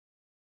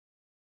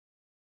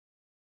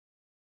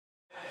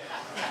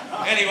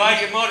Anyway,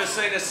 you might have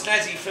seen a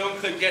snazzy film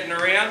clip getting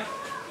around.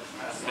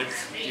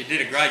 You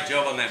did a great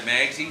job on that,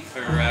 Magsy,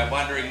 for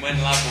wondering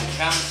when love will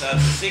come. So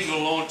it's a single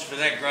launch for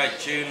that great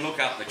tune. Look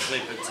up the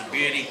clip, it's a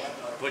beauty.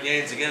 Put your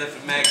hands together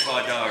for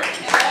Magpie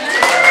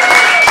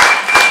Diaries.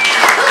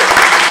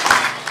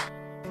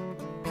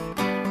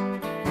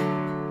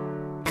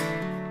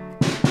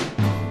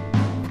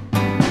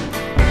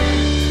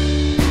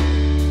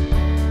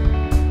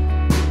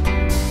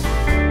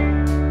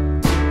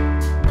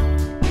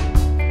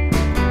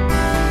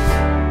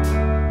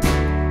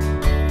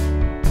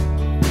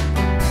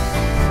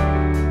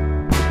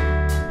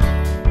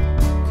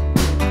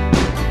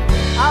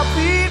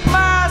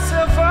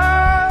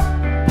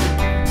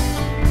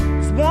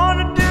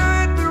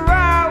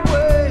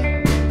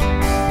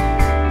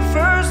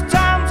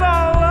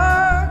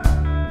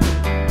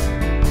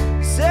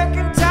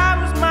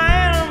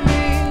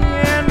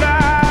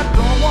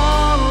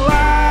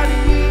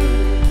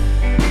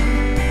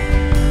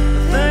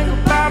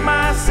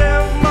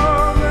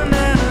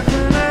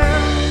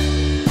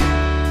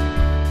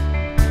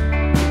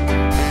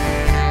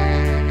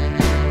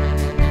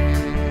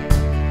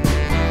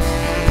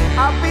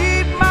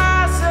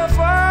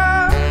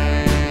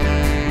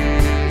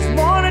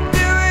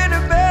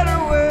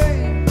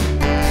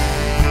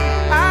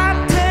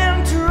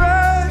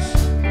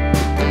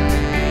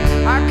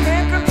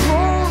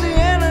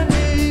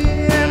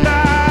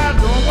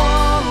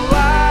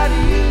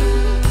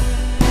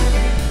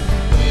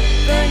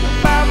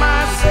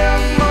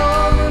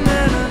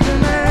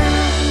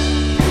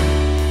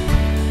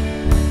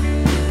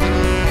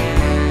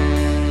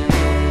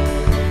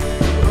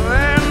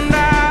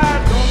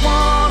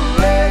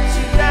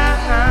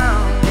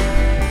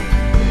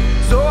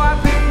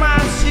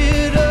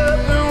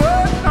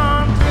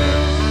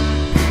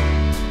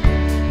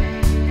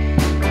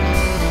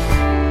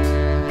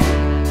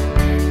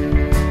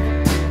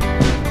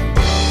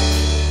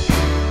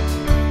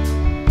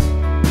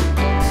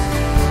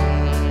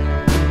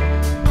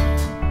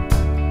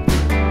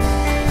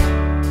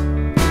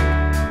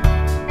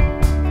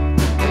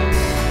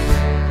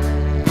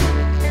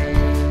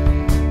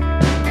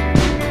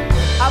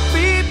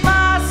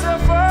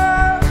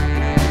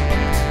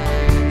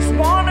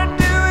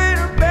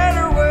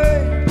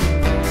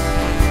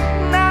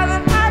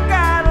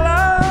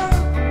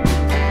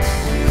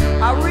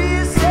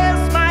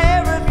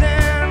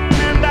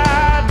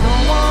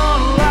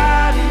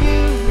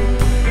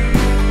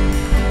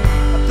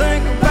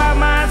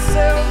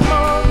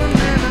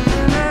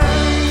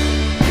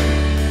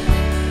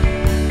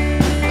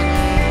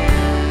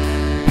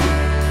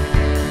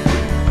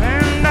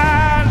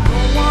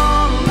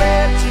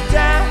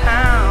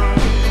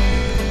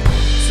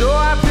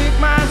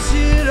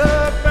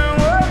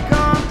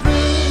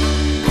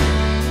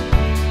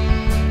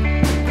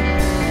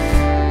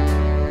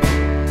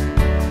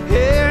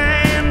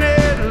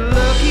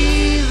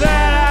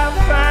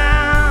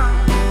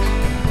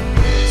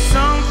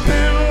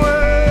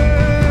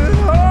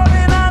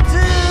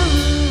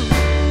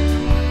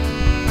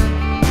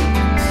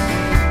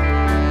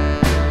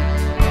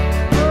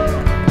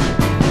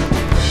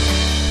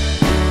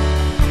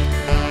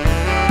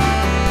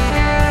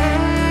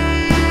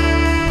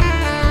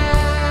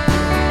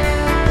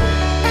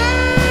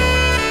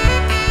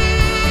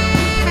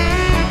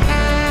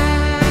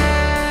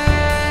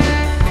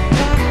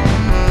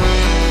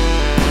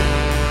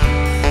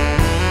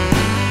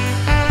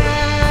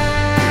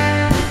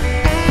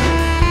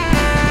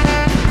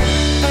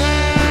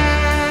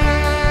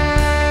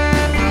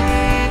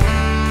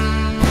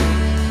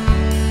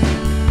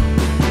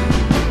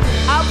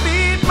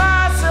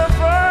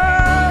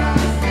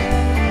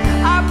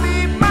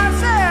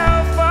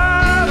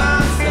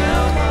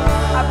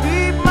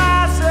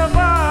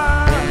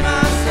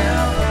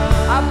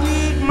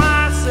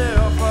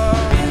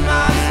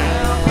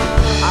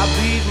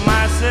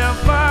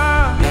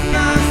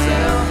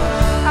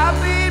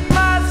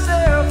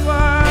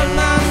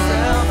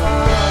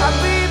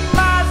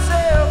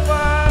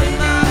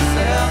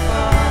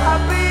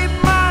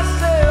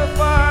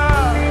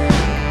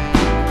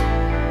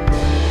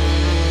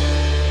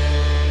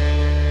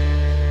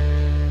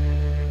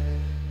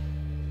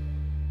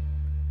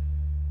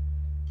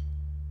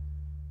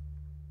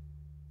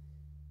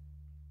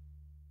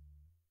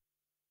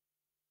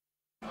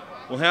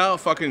 Well, how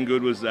fucking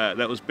good was that?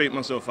 That was Beat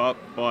Myself Up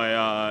by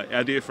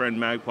our dear friend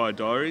Magpie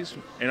Diaries.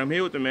 And I'm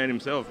here with the man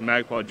himself,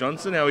 Magpie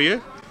Johnson. How are you?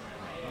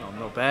 I'm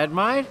not bad,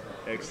 mate.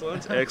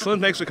 Excellent,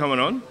 excellent. Thanks for coming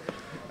on.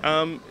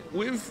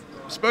 We've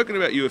spoken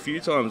about you a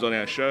few times on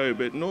our show,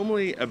 but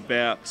normally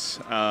about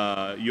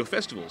your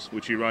festivals,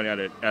 which you run out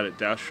at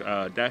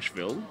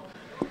Dashville.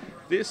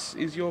 This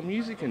is your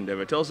music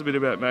endeavour. Tell us a bit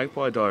about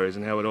Magpie Diaries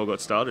and how it all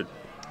got started.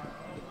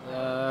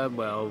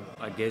 Well,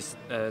 I guess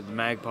the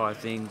Magpie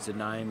thing's a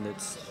name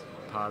that's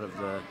part of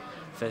the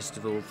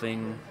festival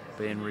thing,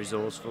 being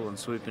resourceful and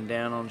swooping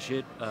down on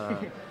shit.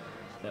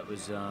 That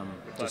was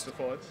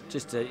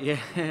just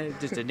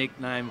a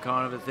nickname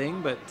kind of a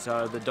thing. But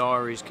so the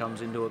Diaries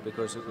comes into it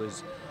because it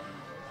was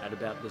at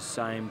about the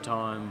same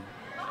time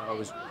I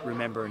was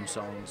remembering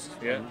songs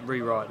Yeah. and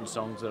rewriting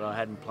songs that I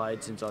hadn't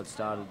played since I'd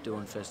started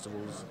doing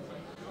festivals.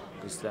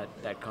 Because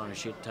that kind of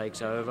shit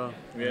takes over.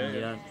 Yeah, And you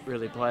yeah. don't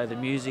really play the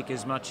music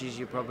as much as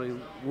you probably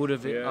would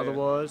have Yeah, yeah.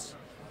 otherwise.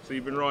 So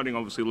you've been writing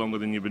obviously longer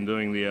than you've been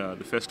doing the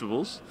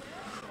festivals.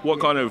 What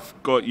kind of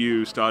got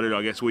you started,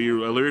 I guess? Were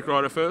you a lyric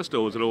writer first,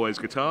 or was it always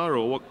guitar,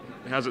 or what?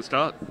 How's it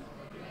start?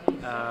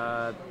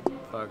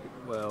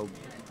 Well,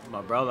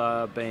 my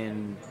brother,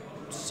 being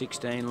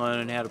 16,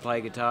 learning how to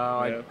play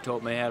guitar, Yeah. I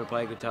taught me how to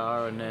play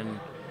guitar, and then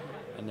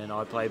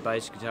I play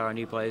bass guitar, and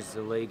he plays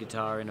the lead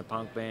guitar in a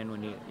punk band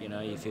when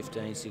you're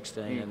 15,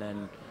 16, and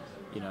then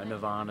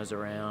Nirvana's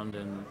around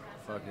and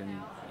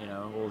fucking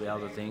all the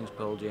other things,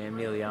 Pearl Jam,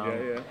 Neil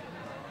Young,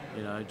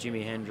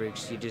 Jimi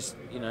Hendrix. You just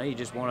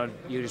want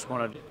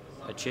to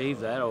achieve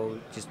that, or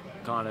just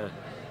kind of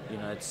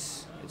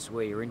it's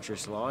where your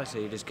interests lie. So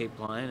you just keep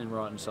playing and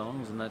writing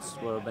songs, and that's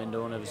what I've been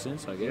doing ever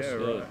since, I guess.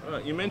 Yeah,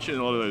 right. You mentioned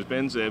a lot of those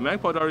bands there.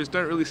 Magpie Diaries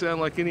don't really sound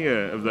like any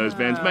of those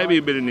bands. Maybe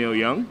a bit of Neil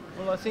Young.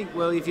 Well, I think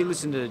if you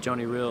listen to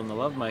Johnny Reel and the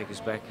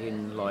Lovemakers back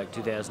in like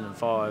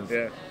 2005,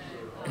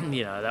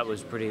 that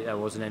was pretty. That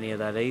wasn't any of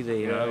that either.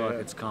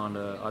 It's kind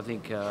of. I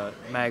think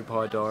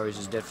Magpie Diaries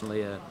is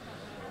definitely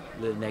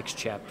the next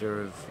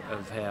chapter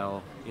of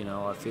how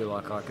I feel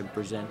like I can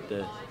present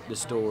the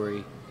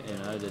story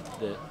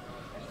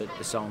that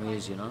the song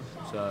is.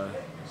 So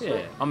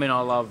yeah, I mean,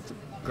 I love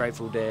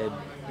Grateful Dead,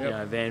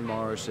 Van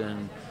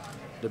Morrison,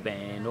 the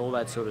band, all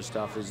that sort of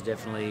stuff is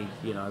definitely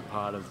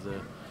part of the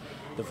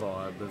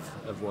vibe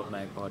of what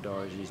Magpie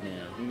Diaries is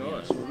now.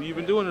 Nice. Well, you've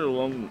been doing it a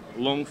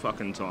long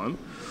fucking time.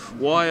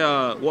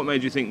 Why? What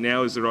made you think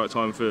now is the right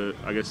time for,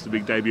 I guess, the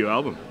big debut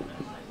album?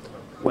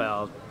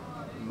 Well,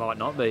 might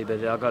not be,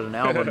 but I got an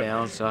album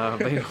now, so I've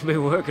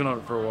been working on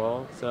it for a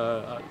while.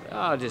 So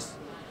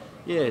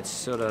it's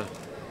sort of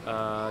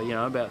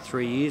about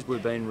 3 years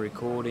we've been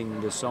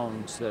recording the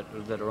songs that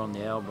are on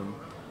the album.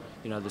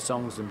 The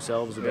songs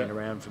themselves have been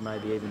around for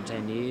maybe even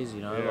 10 years.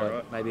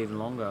 Right. Maybe even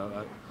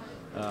longer.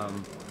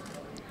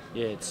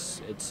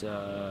 It's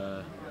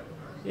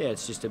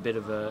just a bit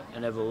of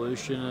an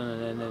evolution,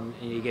 and then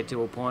you get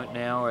to a point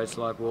now where it's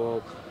like,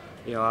 well,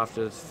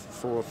 after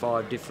 4 or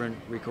 5 different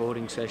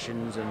recording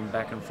sessions and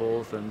back and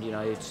forth, and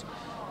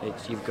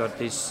you've got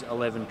this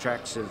 11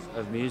 tracks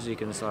of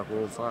music, and it's like,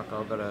 well, fuck,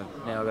 I've got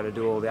to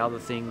do all the other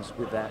things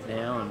with that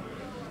now, and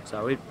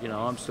so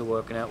I'm still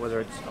working out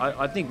whether it's.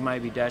 I think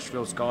maybe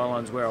Dashville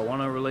Skyline's where I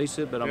want to release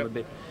it, but I'm a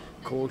bit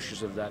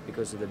cautious of that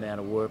because of the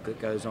amount of work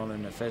that goes on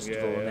in a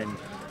festival, and then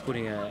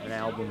putting an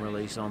album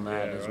release on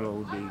that as well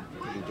would be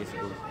pretty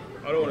difficult.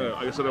 I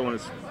don't want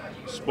to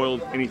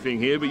spoil anything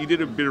here, but you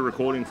did a bit of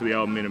recording for the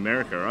album in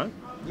America, right?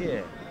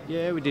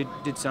 Yeah, we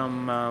did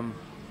some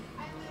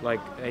like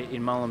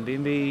in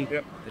Mullumbimby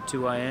at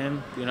 2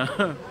 a.m.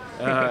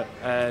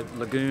 At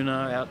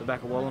Laguna out the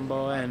back of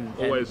Wollongby,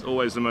 and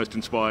always the most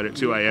inspired at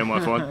 2 a.m. I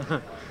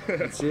find.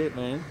 That's it,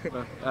 man.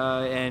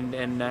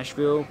 And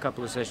Nashville, a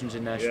couple of sessions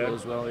in Nashville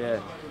as well. Yeah,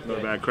 not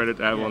a bad credit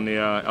to have on the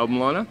album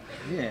liner.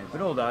 Yeah,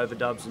 but all the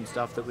overdubs and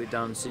stuff that we've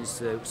done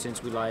since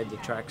we laid the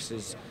tracks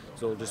it's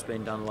all just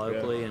been done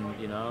locally, and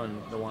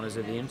and the wonders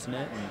of the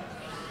internet. And,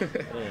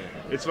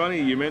 It's funny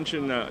you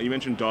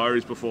mentioned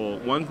Diaries before.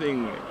 One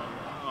thing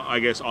I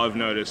guess I've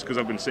noticed, because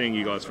I've been seeing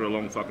you guys for a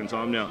long fucking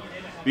time now,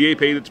 the EP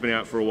that's been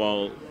out for a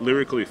while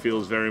lyrically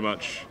feels very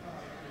much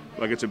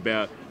like it's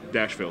about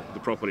Dashville, the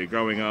property,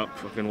 growing up,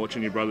 fucking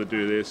watching your brother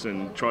do this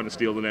and trying to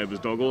steal the neighbour's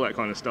dog, all that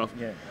kind of stuff.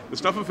 Yeah. The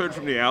stuff I've heard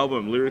from the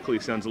album lyrically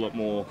sounds a lot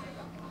more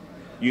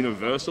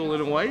universal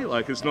in a way.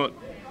 Like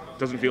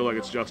doesn't feel like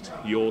it's just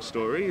your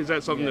story. Is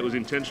that something that was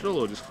intentional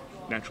or just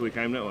naturally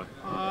came that way?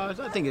 I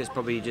think it's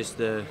probably just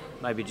the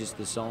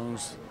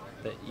songs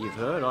that you've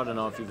heard. I don't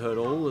know if you've heard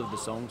all of the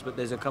songs, but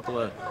there's a couple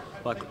of,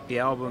 like the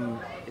album,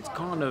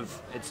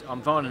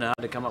 I'm finding it hard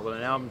to come up with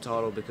an album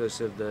title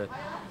because of the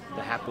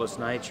hapless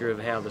nature of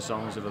how the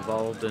songs have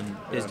evolved, and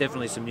there's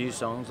definitely some new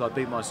songs. Like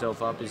Beat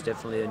Myself Up is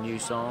definitely a new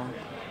song.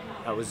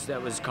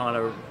 That was kind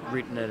of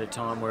written at a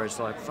time where it's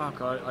like,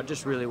 fuck, I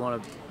just really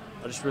want to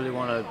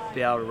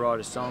be able to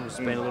write a song. It's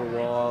been a little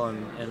while,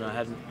 and I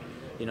hadn't,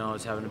 I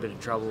was having a bit of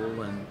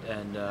trouble, and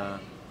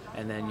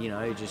then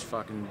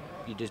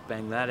you just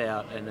bang that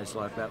out, and it's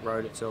like that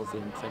wrote itself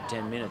in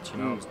 10 minutes.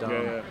 It's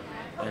done.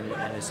 And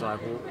it's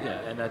like, well,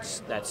 and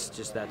that's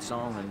just that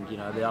song,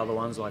 and the other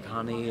ones like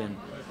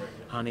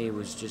Honey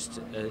was just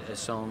a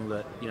song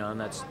that and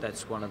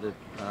that's one of the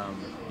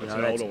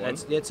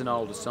that's an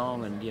older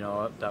song, and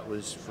that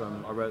was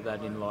I wrote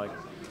that in like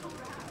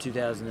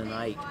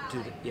 2008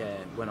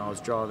 when I was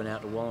driving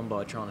out to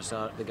Wollongby trying to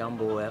start the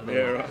gumball out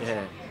there.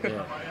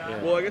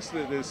 Yeah. Well, I guess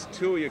there's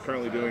tour you're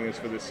currently doing is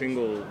for the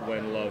single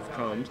When Love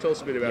Comes. Tell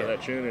us a bit about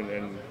that tune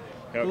and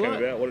how it came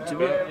about, what it's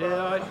about.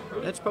 Yeah,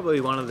 that's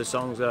probably one of the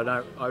songs that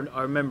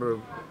I remember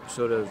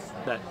sort of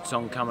that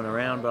song coming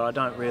around, but I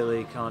don't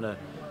really there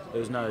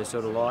was no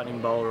sort of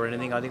lightning bolt or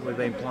anything. I think we've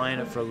been playing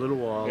it for a little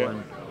while,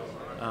 and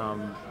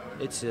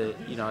it's a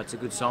it's a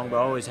good song, but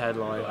I always had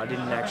like I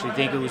didn't actually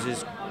think it was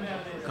as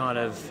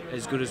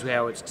good as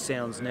how it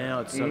sounds now.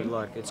 It's sort of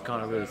like it's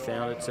kind of really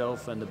found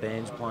itself, and the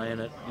band's playing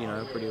it,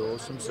 pretty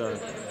awesome. So,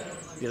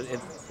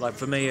 like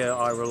for me,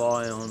 I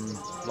rely on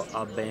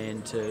a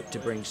band to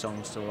bring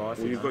songs to life.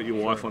 Well, you've got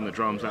your wife on the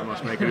drums. That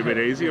must make it a bit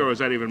easier, or is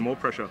that even more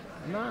pressure?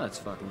 No, it's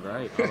fucking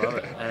great. I love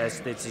it, and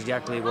that's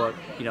exactly what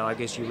I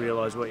guess you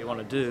realise what you want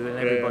to do, and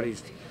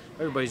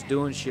everybody's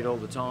doing shit all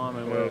the time,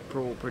 and we're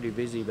all pretty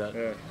busy. But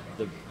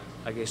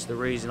I guess the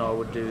reason I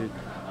would do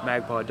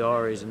Magpie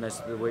Diaries, and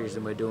that's the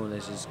reason we're doing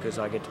this, is because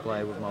I get to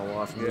play with my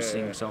wife and we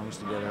sing songs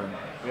together. And,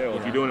 well,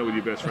 if you're doing it with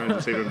your best friends,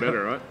 it's even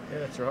better, right? Yeah,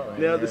 that's right.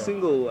 Man. Now, the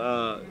single,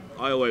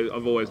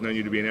 I've always known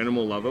you to be an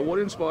animal lover. What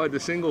inspired the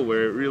single,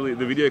 the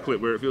video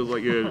clip, where it feels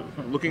like you're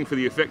looking for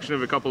the affection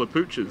of a couple of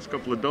pooches, a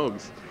couple of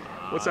dogs?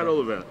 What's that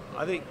all about?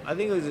 I think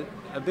it was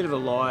a bit of a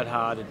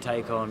light-hearted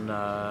take on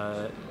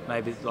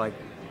maybe like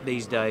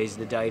these days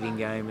the dating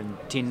game and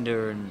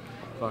Tinder and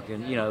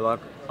fucking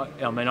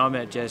I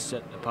met Jess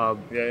at the pub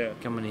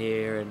coming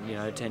here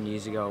and 10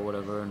 years ago or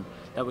whatever, and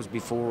that was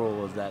before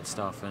all of that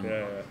stuff. And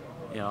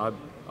I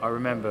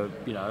remember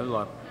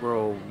like we're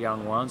all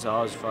young ones. So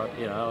I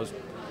was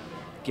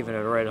giving it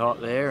a red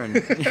hot there, and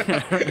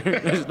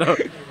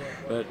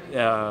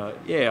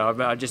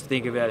but I just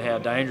think about how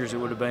dangerous it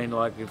would have been,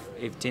 like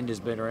if Tinder's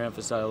been around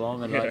for so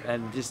long, and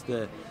and just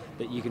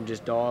that you can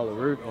just dial a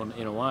route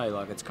in a way,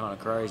 like it's kind of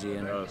crazy.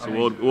 And it's the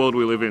world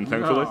we live in,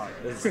 thankfully. No,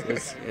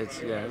 it's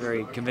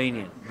very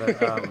convenient,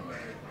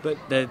 but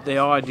the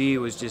idea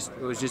was just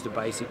a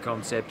basic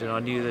concept, and I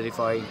knew that if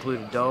I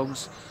included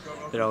dogs,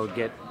 that I would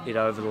get it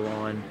over the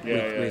line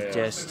with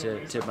Jess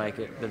to make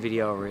the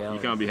video a reality.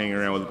 You can't be hanging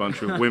around with a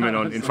bunch of women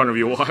in front of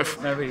your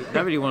wife.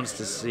 Nobody wants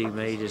to see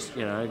me just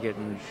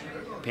getting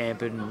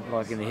pampered and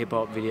like in a hip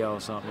hop video or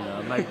something.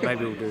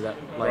 Maybe we'll do that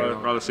later.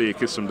 Rather see you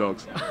kiss some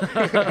dogs.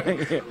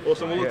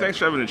 Awesome. Well, look, thanks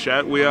for having a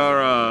chat. We're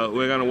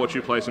going to watch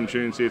you play some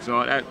tunes here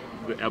tonight at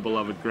our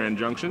beloved Grand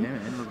Junction. Yeah,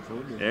 man, looking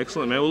forward to it.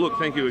 Excellent, man. Well, look,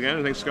 thank you again,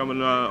 and thanks for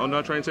coming on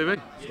Nightrain TV.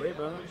 Sweet,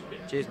 brother.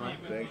 Cheers, mate.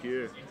 Thank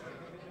you.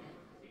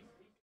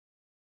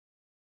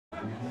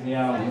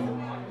 Yeah.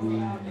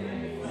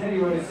 Has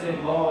anybody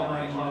said law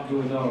make love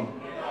to a dog?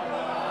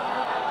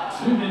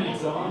 Too many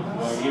times.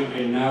 Well, you've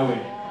been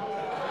nowhere.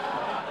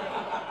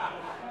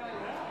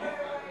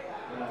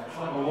 It's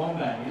like a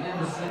wombat. You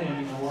never see him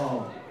in the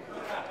wild.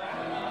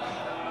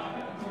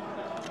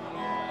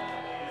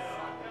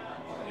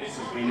 This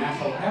has been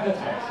natural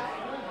habitat.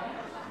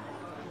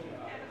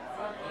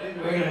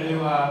 We're gonna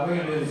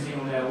do the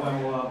single now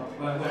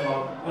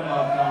when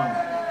I've come.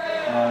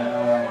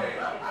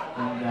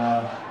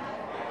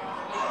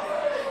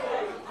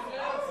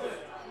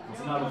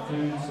 It's another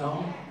food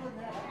song.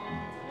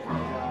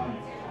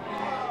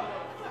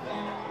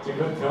 It's a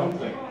good film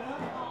thing.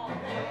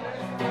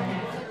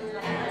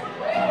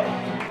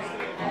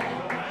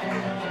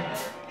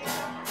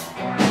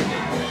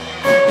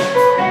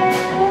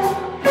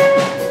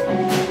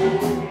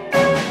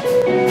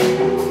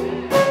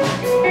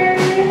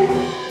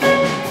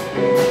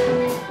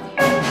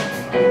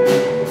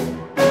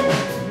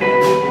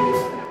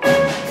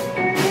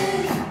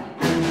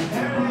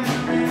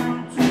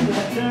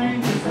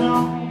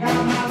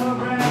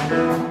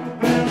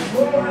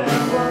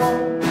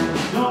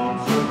 Don't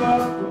you go,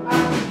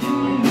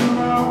 I'm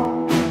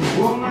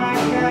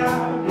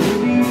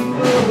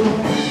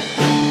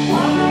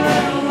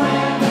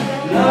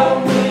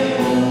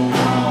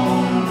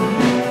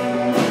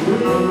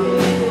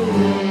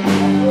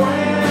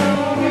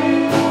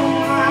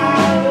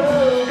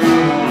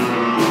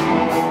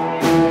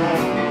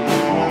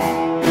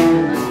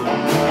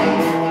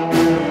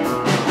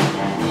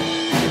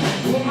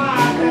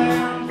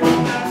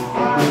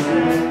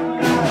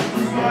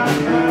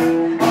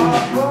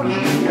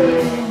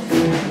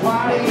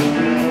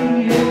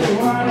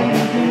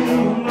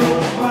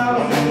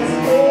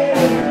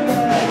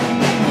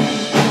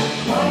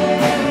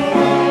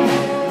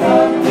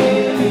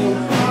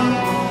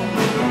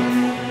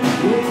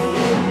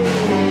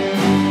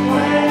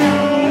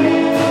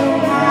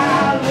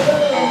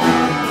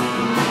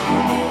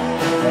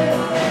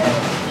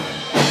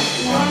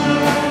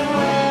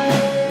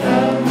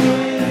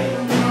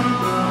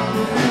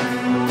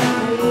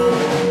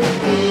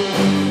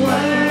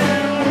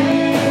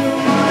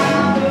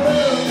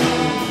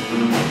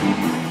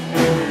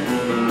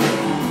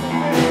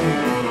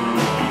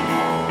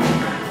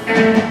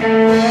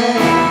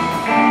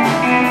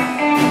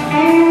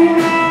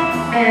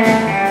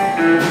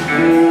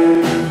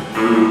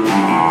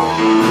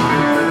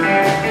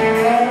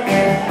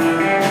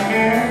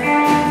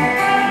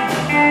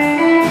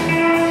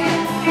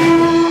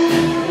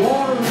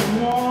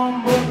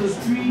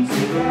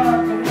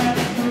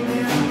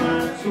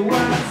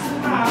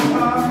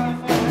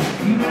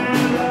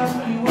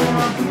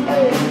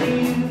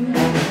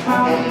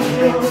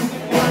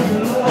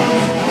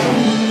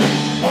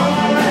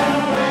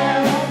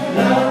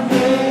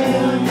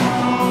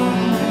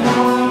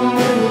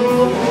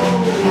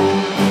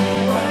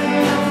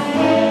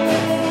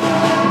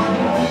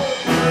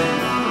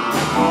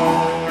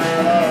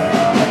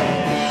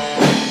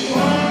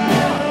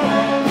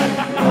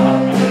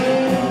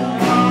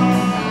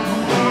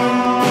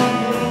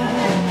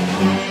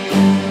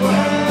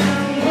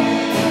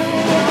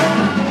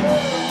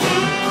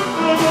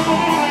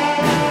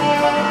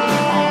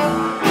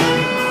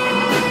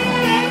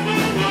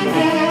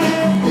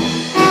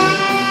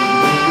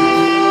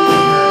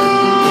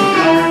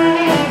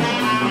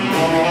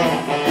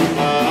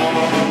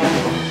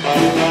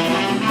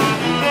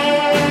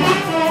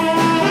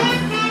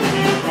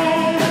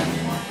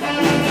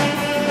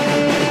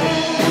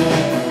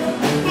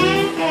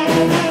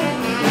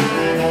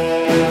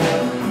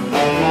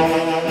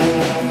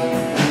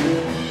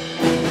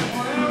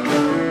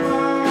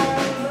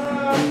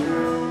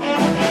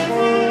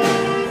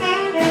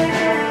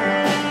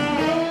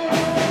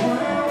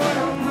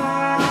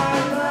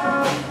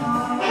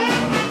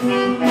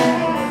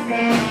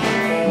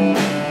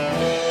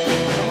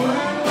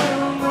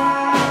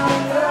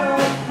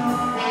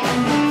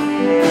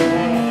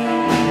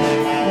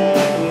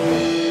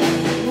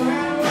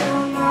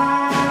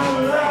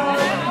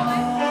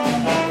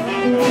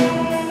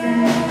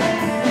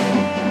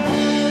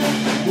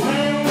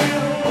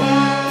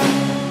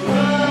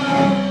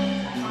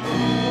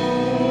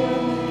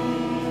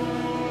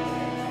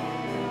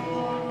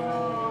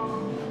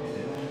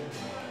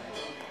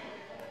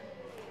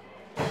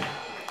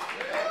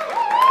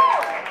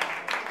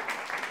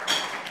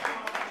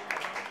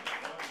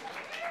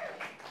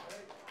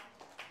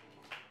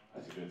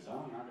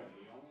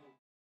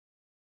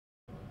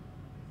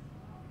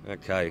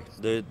Okay,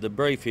 the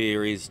brief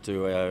here is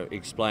to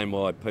explain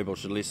why people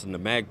should listen to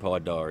Magpie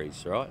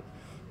Diaries, right?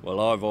 Well,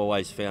 I've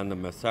always found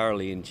them a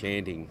thoroughly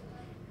enchanting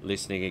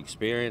listening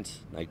experience.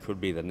 They could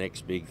be the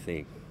next big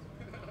thing.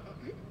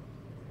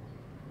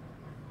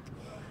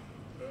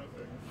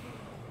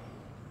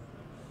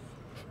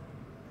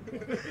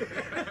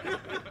 Perfect.